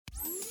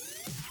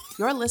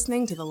You're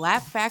listening to the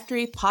Laugh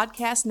Factory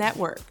Podcast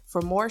Network.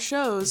 For more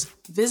shows,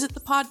 visit the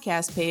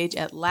podcast page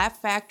at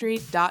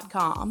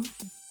laughfactory.com.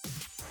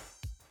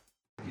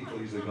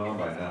 People usually gone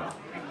by now,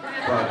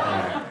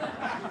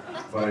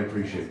 but I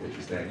appreciate that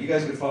you're staying. You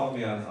guys can follow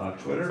me on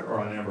Twitter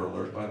or on Amber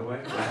Alert, by the way.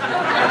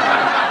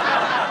 My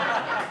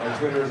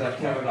Twitter is at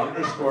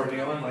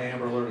Kevin_Nealon. My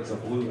Amber Alert is a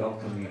blue El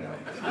Camino.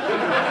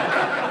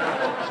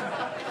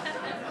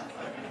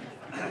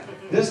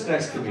 This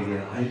next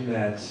comedian I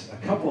met a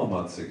couple of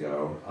months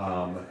ago.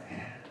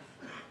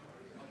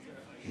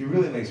 He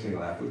really makes me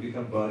laugh. We've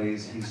become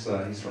buddies. He's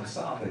from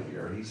south of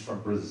here. He's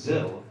from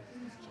Brazil.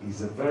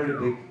 He's a very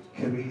big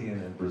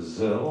comedian in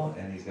Brazil,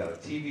 and he's got a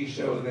TV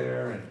show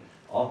there and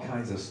all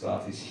kinds of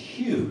stuff. He's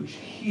huge,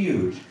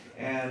 huge.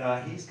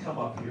 And he's come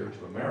up here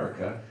to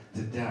America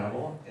to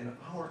dabble in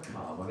our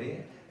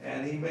comedy,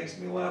 and he makes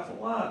me laugh a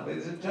lot.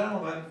 Ladies and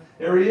gentlemen,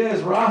 here he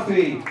is,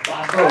 Rafi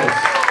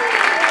Bastos.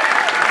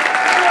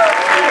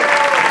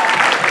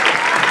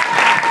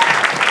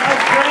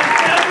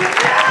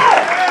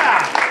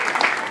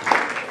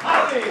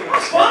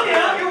 It's funny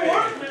how you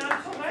work, man.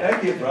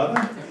 Thank you,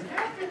 brother.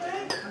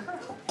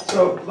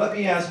 So let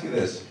me ask you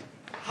this.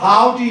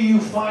 How do you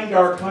find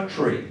our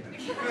country?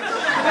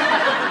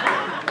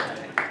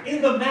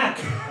 In the map.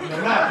 In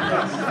the map,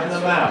 yes. In the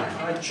map.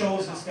 I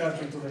chose this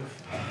country to live.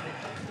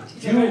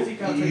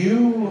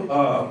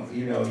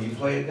 You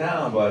play it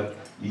down, but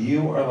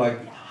you are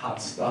like hot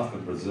stuff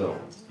in Brazil.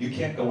 You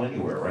can't go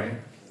anywhere, right?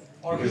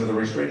 Because of the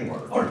restraining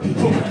order. Or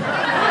people will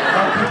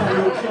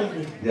kill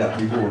me. Yeah,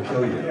 people will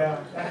kill you. Yeah,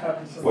 that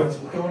happens. What's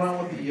going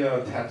on with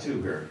the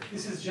tattoo here?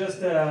 This is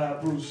just a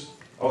bruise.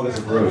 Oh, there's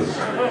a bruise.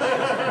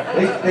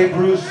 They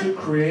bruise too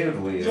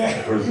creatively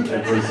in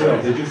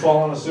Brazil. Did you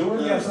fall on a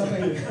sewer? Yeah,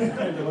 something.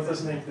 There was a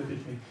snake that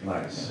bit me.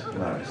 Nice,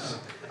 nice.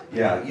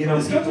 Yeah,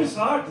 This country is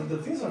hard. The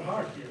things are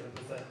hard here.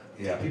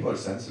 Yeah, people are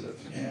sensitive.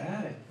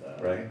 Yeah.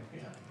 Right?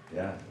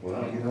 Yeah.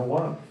 Well, you know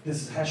what?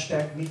 This is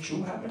hashtag Me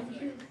Too happening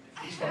here.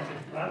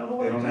 I don't know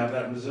what They don't have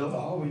that in Brazil?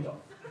 No, we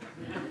don't.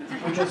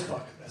 We just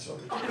fuck. That's what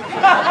we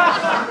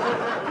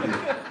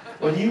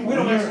do. We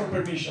don't ask for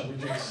permission. We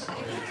just.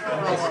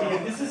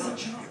 This is a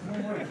joke.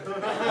 Don't worry.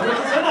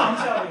 I'm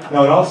telling you.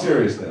 No, in all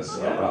seriousness,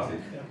 Rafi,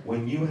 Yeah.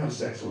 when you have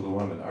sex with a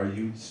woman, are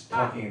you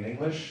talking in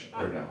English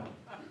or no?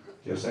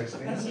 Do you have sex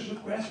in That's a English?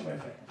 good question, my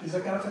friend. It's a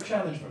kind of a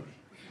challenge for me.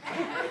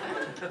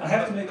 I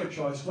have to make a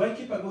choice. Do I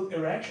keep a good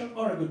erection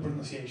or a good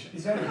pronunciation?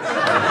 It's very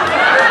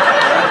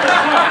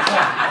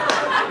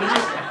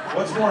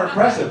What's more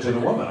impressive to the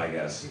woman, I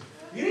guess?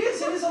 It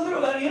is a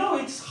little,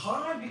 it's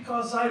hard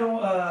because I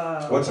don't...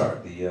 What's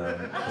hard? The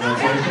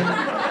pronunciation?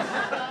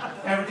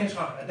 Everything's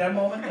hard. At that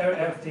moment,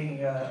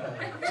 everything,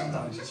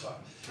 sometimes it's hard.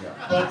 Yeah.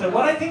 But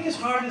what I think is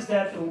hard is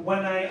that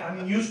when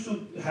I'm used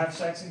to have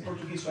sex in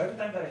Portuguese, so every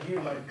time that I hear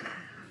like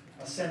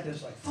a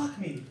sentence like, fuck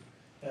me,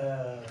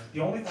 the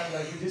only time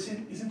that I hear this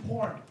is in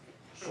porn.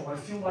 So I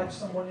feel like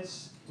someone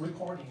is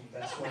recording.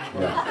 That's what.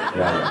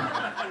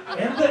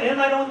 And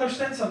I don't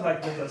understand some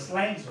like the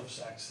slangs of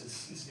sex.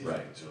 It's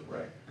different too.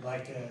 Right.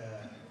 Like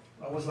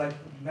I was like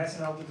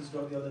messing out with this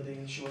girl the other day,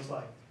 and she was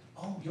like,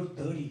 "Oh, you're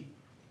dirty."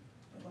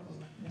 And I was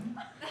like,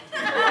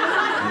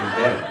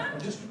 I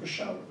just took a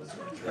shower. That's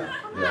what.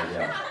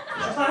 Yeah.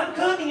 She's like, I'm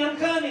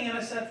coming, and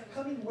I said,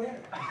 coming where?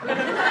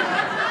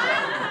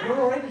 You're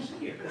already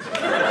here.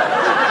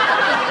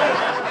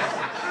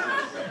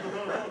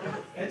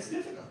 It's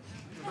difficult.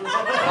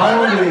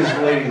 How long do these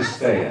ladies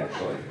stay,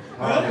 actually?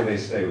 How long do they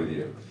stay with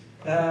you?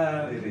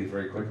 They leave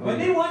very quickly? When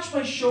they watch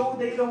my show,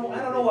 I don't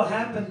know what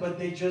happened, but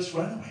they just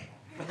run away.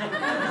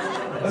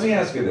 Let me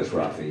ask you this,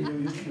 Rafi.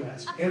 You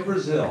ask. In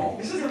Brazil...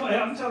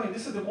 I'm telling you,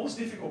 this is the most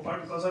difficult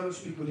part because I don't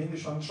speak good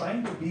English, so I'm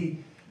trying to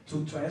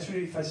answer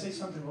it. If I say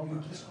something wrong, you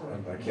please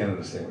correct me. I can't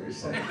understand what you're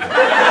saying.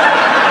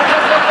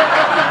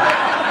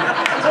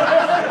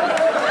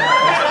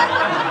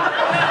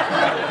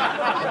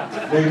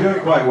 You're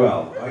doing quite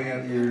well.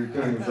 You're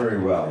doing very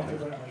well.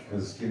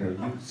 Because, you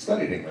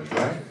studied English,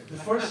 right?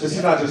 This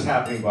is not just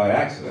happening by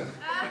accident.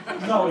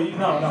 No.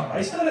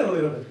 I studied a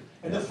little bit.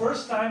 And the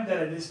first time that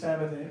I did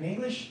stand-up in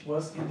English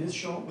was in this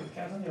show with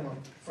Kevin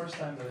Nealon. First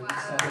time that I did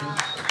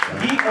stand-up.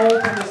 He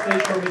opened the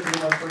stage for me to do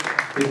my first time.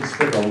 Didn't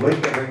speak a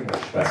lick of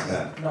English back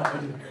then. No, I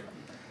didn't.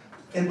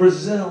 In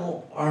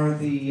Brazil, are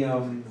the, how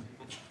do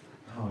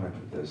I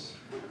put this?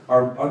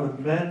 Are the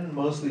men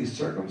mostly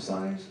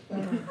circumcised?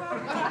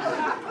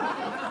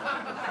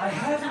 I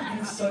haven't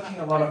been sucking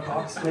a lot of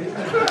cocks lately.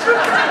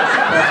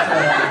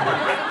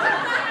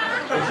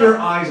 But, if your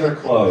eyes are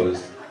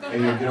closed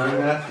and you're doing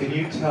that, can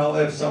you tell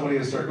if somebody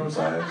is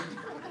circumcised?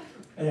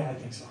 yeah, I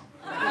think so.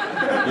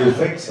 You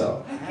think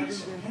so? I think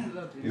so,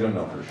 yeah. You don't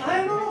know for sure.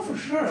 I don't know for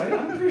sure.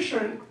 I'm pretty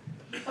sure.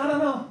 I don't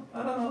know.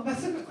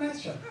 That's a good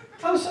question.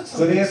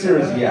 So the answer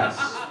is yes.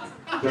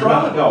 They're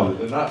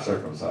not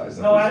circumcised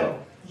in Brazil.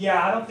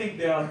 I don't think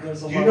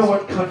there's a lot. Do you know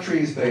what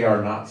countries they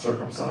are not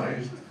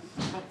circumcised?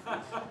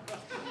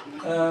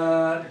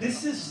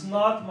 This is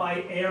not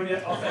my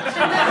area of expertise.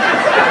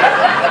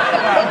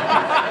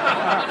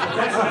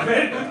 That's a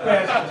very good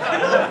question.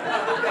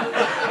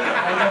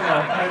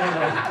 I don't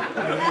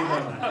know.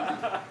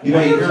 You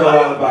know, you hear a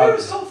lot We're about.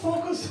 so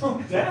focused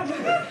on that.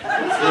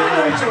 Let's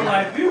get into your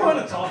life. We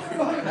want to talk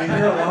about it. You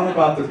hear a lot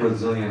about the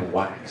Brazilian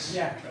wax.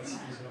 Yeah, that's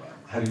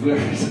Have you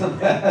ever done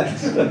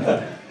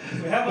that?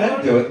 we have a Men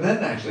lot do of, it. Men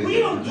actually. we do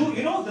don't it. do,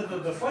 you know,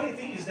 the funny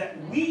thing is that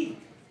we,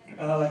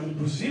 like the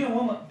Brazilian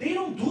woman, they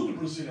don't do the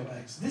Brazilian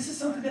wax. This is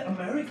something that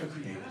America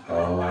created.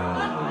 Oh,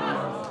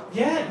 wow.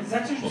 Yeah, it's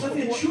actually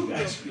something that you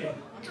guys created.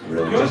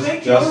 Really? You're Just,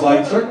 making just your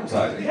like woman-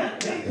 circumcising. Yeah,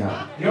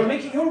 Yeah. You're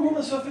making your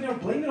woman suffer and you're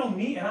blaming it on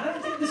me, and I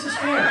don't think this is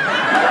fair.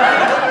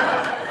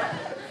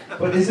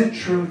 But is it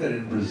true that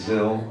in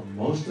Brazil,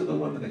 most of the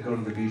women that go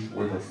to the beach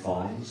wear the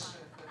thongs?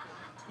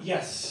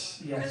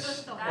 Yes,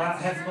 yes. Well, I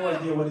have no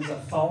idea what is a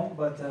thong,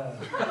 but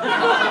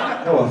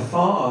No, a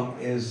thong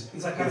is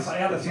It's like kind of it's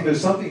elephant. either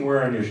something you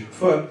wear on your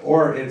foot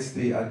or it's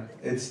the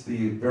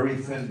very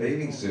thin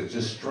bathing suit,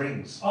 just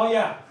strings. oh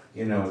yeah.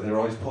 You know, they're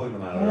always pulling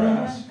them out of their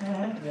ass.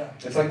 Yeah.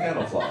 It's like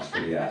dental floss for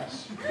the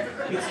ass.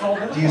 It's called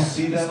dental Do you floss.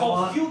 see that It's a called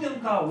lot? fio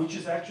dental, which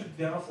is actually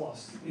dental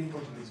floss in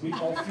Portuguese. We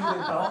call fio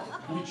dental,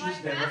 which is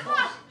dental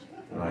floss.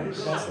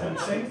 Nice. That's the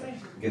same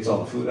thing. Gets all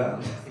the food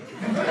out.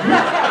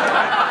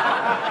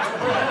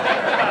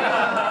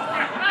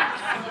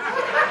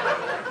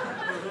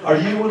 Are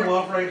you in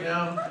love right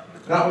now?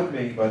 Not with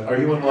me, but are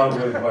you in love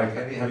with like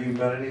any? Have you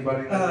met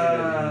anybody?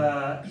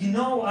 You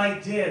know, I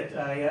did.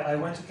 I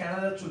went to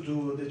Canada to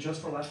do the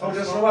Just for Laughs. Oh, just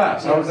festival.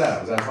 relax. How was Yes. that?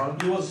 Was that fun?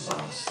 It was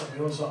awesome.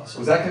 It was awesome.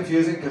 Was that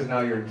confusing? Because now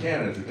you're in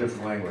Canada. It's a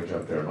different language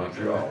up there in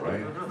Montreal,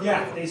 right?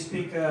 Yeah, they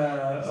speak It's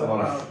a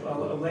lot a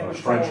of language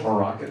French called-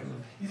 Moroccan.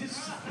 It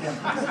is, yeah.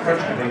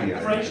 French Canadian.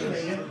 I French think it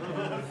is.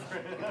 Canadian.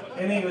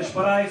 In English,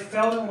 but I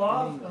fell in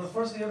love on the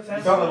first day of the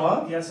festival. fell in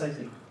love? Yes, I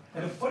did.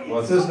 And the funny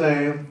What's his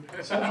name?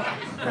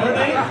 Her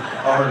name?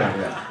 Oh, her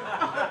name,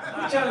 yeah.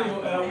 I'm telling you,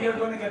 we are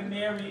going to get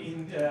married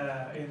in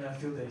a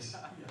few days.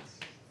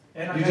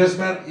 And I You had- just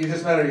met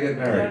her to get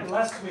married. Yeah,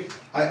 last week.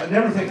 I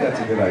never think that's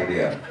a good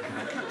idea.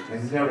 I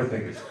never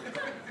think it's.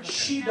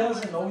 She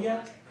doesn't know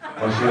yet.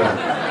 Well, she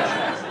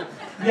doesn't.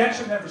 We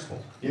actually never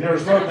spoke. You never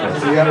spoke to her,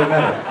 so you haven't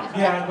met her.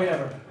 Yeah,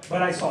 whatever.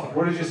 But I saw her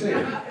Where did you see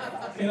her?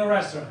 in a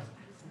restaurant.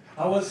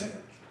 I was.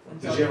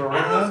 Did she have a ring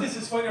I don't know on? if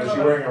this is funny or Was not.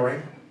 she wearing a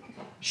ring?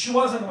 She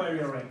wasn't wearing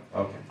a ring.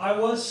 Okay. I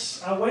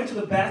went to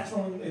the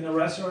bathroom in a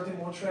restaurant in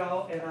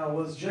Montreal and I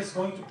was just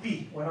going to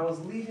pee. When I was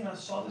leaving, I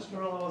saw this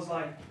girl. I was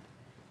like,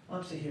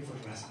 I'm staying here for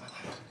the rest of my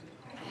life.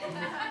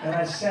 And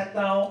I sat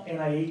down and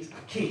I ate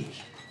a cake.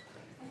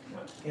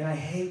 And I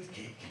hate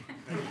cake.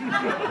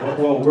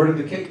 Well, where did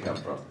the cake come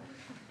from?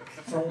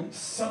 From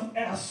some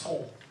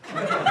asshole.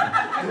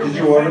 Did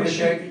you order the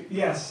cake?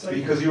 Yes.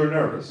 Because you were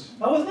nervous.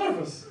 I was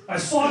nervous. I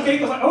saw a cake.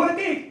 I was like, I want a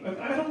cake.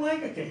 I don't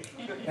like a cake.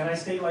 And I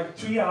stayed like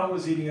 3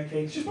 hours eating a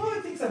cake. She probably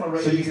thinks I'm a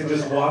racist. So you can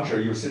just watch her.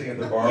 You were sitting at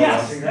the bar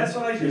Yes, watching her? that's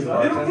what I She was did. the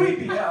A little bartender?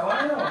 creepy. Yeah, well,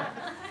 I don't know.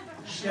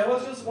 I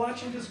was just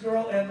watching this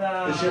girl and.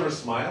 Did she ever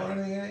smile or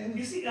anything at You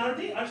you? see, are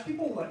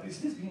people like, is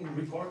this being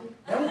recorded?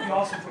 That would be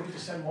awesome for me to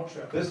send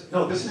Montreal.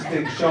 This is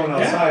being shown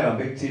outside on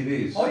big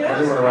TVs. Oh, yes?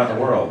 Everywhere around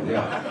the world,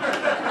 yeah.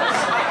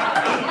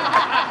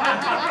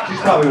 She's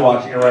probably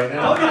watching it right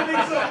How now. do you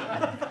think so?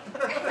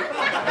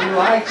 He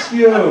likes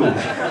you.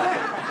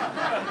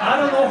 I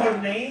don't know her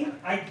name.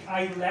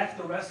 I left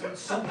the restaurant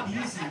so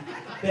busy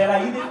that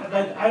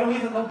I don't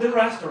even know the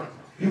restaurant.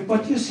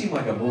 But you seem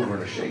like a mover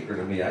and a shaker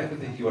to me. I would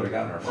think you would have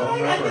gotten her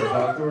phone number and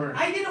talked to her.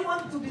 I didn't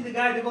want to be the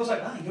guy that goes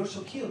like, ah, you're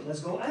so cute, let's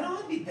go. I don't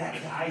want to be that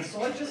guy,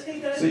 so I just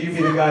think that. So you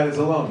be the guy that's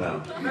alone now.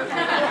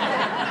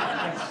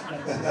 That's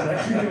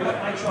exactly what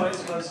my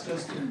choice was,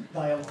 just to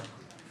die alone.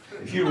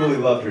 If you really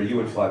loved her, you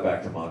would fly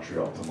back to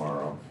Montreal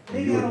tomorrow.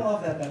 Maybe You I don't would,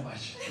 love that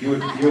much. you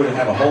would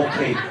have a whole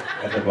cake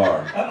at the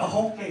bar. A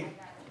whole cake.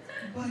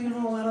 But you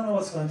know, I don't know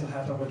what's going to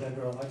happen with that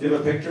girl. Do you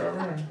have a picture of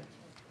her?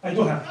 I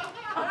do have.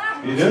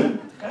 You do?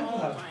 I do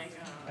have.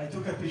 I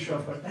took a picture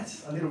of her.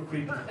 That's a little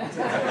creepy.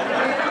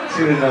 She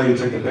didn't know you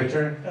took the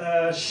picture?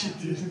 She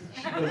did.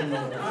 She doesn't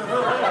know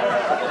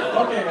that.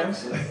 Okay, I'm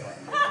sorry.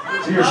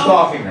 So you're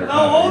stalking her.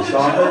 Now all You're the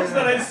stalking jokes her?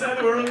 that I said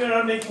earlier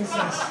are making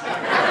sense.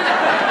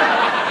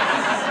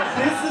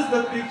 This is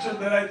the picture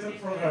that I took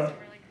from her.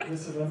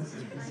 This is, let me see.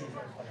 Let me see if I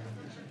can find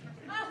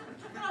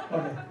the picture.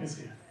 Okay, it's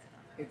here.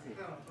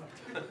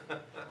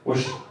 Was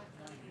she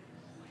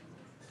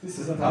This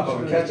is a top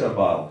of a picture. ketchup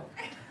bottle?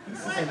 This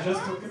is, I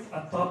just took it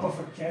a top of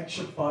a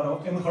ketchup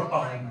bottle in her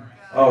arm.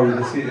 Oh,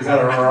 is that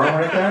her arm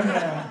right there?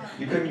 Yeah.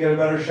 You couldn't get a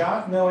better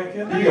shot? No, I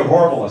can't. You'd be a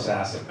horrible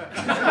assassin.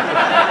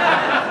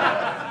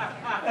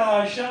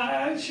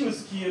 She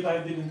was cute. I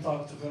didn't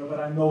talk to her, but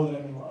I know that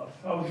I'm in love.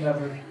 I would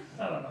never.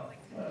 I don't know.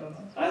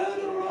 I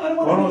don't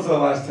want When was the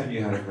last time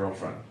you had a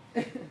girlfriend?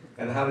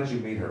 And how did you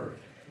meet her?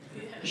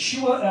 She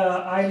was.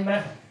 I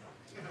met.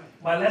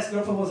 My last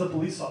girlfriend was a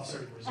police officer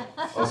in Brazil.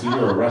 Oh, so you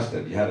were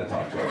arrested. You had to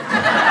talk to her.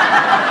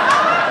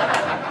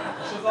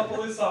 She was a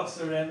police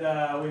officer,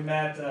 and we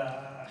met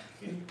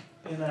in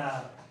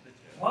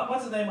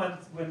what's the name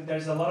when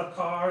there's a lot of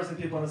cars and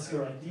people want to see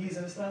your IDs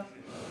and stuff?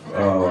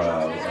 What's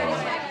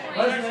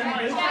the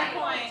name?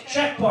 Checkpoint.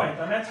 Checkpoint.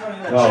 I met her in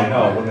a No, checkpoint.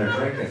 no, when they're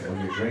drinking, when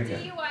you're drinking.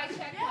 DUI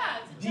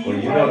checkpoint. Well,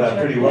 you know that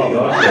pretty well,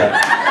 don't you?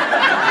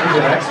 She's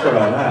an expert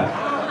on that.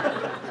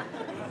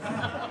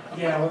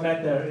 Yeah, we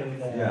met there in.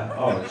 Yeah.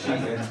 Oh, she.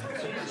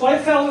 So I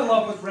fell in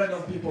love with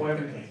random people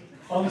every day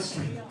on the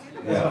street.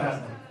 That's Yeah. what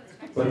happened.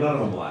 But none of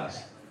them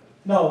last.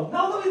 No,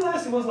 not only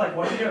last, it was like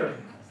 1 year.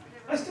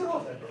 I still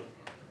love that girl.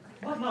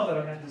 Not now that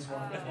I met this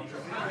one.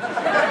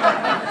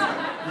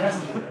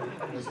 Yesterday,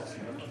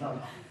 no.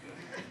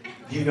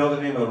 Do you know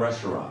the name of the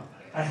restaurant?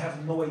 I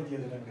have no idea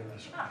the name of the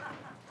restaurant.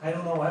 I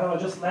don't know. I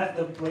just left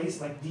the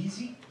place like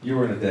dizzy. You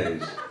were in a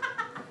daze.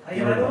 I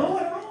don't know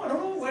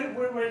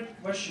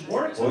where she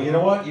works. Well, you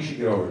know what? You should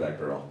get over that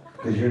girl.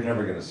 Because you're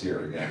never going to see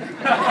her again. You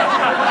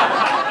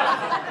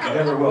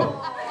never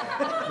will.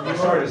 I'm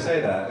sorry to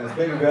say that. It's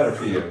maybe better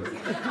for you.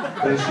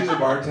 But if she's a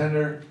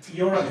bartender,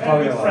 You're a she's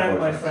probably very a good lot friend,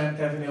 more my friend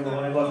Kevin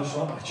Evelyn. I love you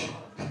so much.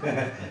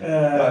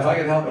 No, if I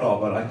can help at all,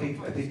 but I think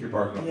you're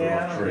barking up the Yeah, I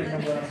wrong don't tree. think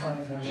I'm gonna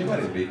find her. She might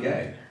even be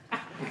gay.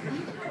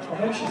 Or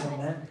maybe she's a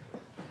man.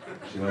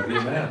 She might be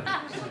a man.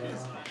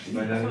 She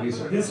might not even be His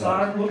circumcised.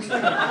 arm looks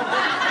like.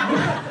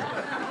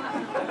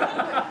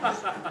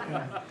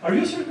 Are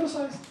you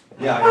circumcised?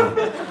 Yeah, I know.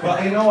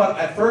 Well, you know what?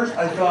 At first,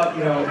 I thought,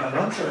 an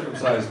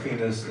uncircumcised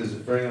penis is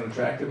very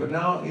unattractive, but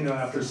now,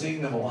 after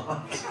seeing them a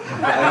lot,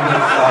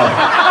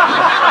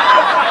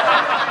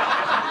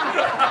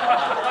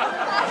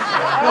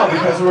 no,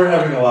 because we're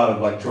having a lot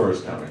of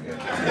tourists coming in.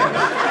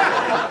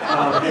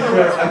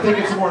 I think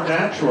it's more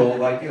natural.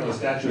 The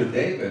statue of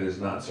David is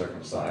not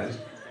circumcised.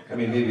 I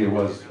mean, maybe it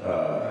was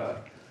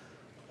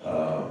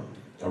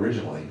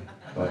originally,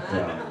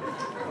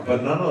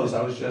 but none of those.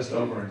 I was just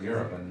over in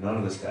Europe, and none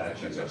of the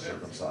statues are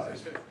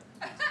circumcised.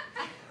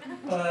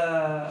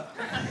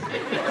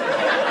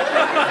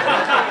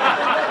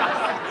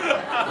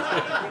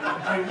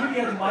 I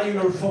really admire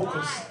your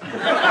focus.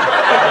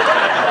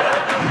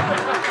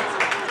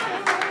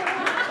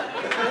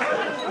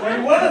 When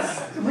you want to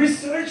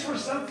research for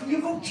something,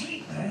 you go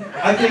deep, man.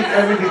 I think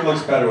everything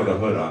looks better with a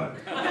hood on it.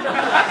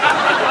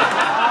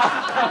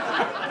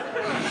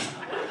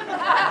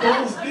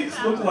 Those dicks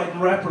look like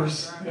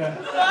rappers. Yeah.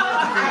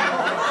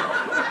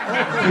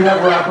 Do you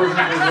have rappers in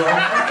Brazil?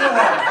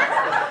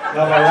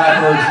 Not by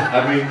rappers, I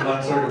mean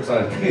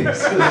uncircumcised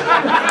penises.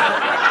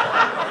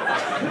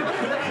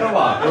 Come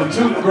on, we're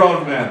two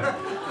grown men.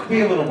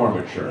 Be a little more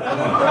mature. Come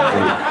on,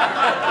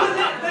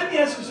 Let me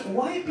ask you something.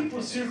 Why do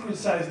people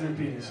circumcise their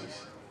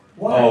penises?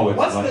 Why? Oh, it's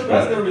what's much the,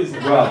 better. What's the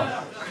reason?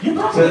 Well, You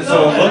probably so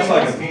know it that looks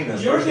like a because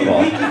penis, You're first the of all.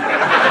 wiki.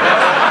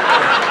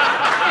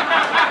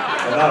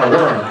 but not a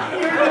worm.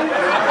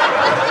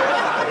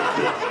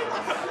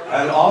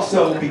 And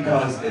also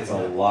because it's a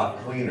lot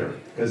cleaner.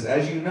 Because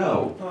as you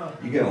know,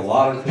 you get a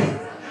lot of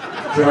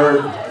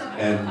dirt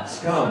and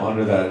scum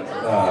under that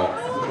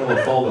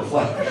little fold of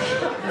flesh.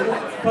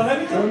 But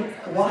let me tell you,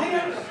 why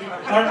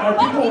are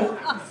people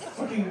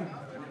fucking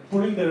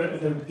putting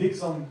their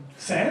dicks on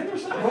sand or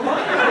something?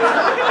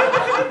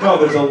 Why? No,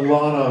 there's a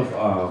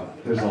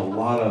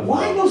lot of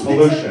Why those dicks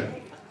pollution.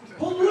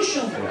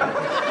 Pollution.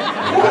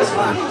 Yeah. Who is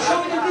fucking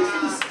showing their dicks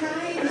in the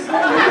sky? There's no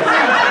reason.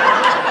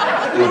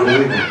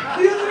 Believe me.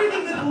 Do you really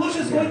think the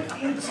pollution is going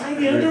inside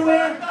the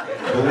underwear?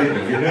 Believe me,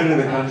 you're new to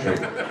the country.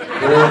 There's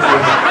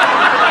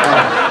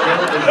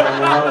a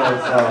lot of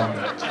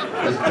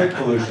there's pig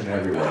pollution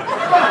everywhere,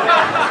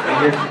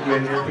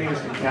 and your penis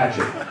can catch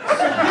it.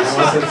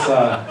 Unless it's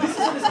This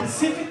is a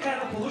specific kind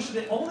of pollution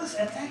that always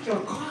attack your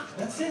cock.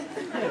 That's it.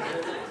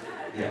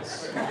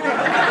 yes.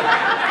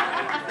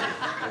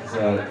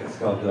 It's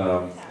called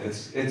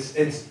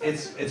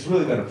it's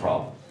really been a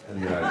problem in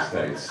the United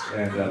States,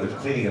 and they're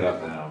cleaning it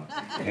up now,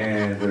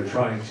 and they're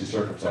trying to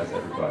circumcise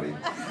everybody.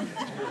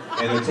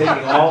 And they're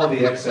taking all of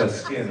the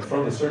excess skin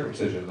from the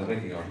circumcision, they're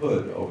making a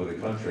hood over the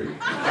country to keep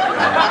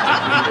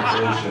the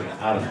pollution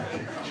out of it.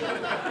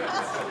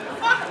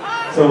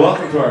 So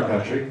welcome to our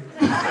country.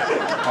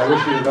 I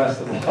wish you the best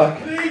of luck.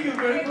 Thank you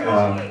very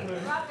much.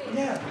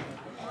 Yeah.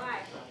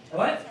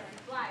 What?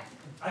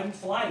 I'm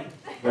flying.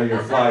 Where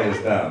your fly is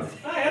down.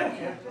 I don't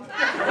care.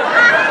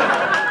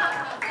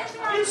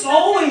 It's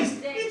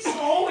always,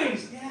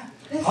 yeah.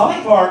 How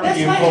far can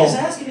you That's pull? why he's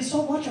asking me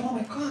so much about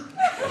my cock.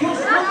 He was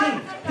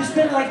looking. He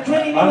spent like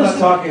 20 minutes. I'm not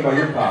talking about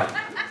your cock.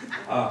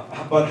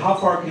 But how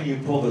far can you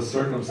pull the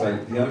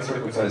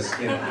uncircumcised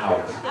skin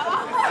out?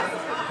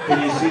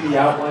 Can you see the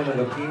outline of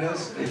the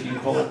penis if you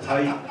pull it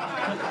tight?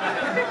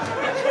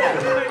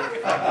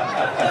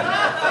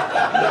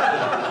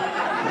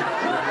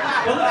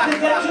 Well, the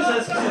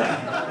just asking me,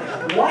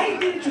 why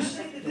didn't you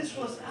say that this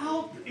was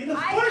out in the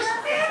first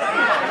minute?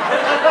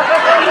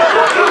 It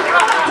took you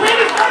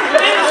 25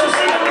 minutes to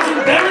say I was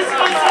embarrassing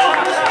myself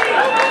on the street.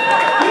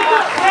 You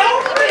could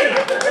help me.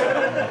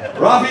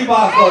 Rafi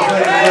Bastos,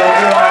 ladies and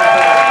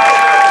gentlemen.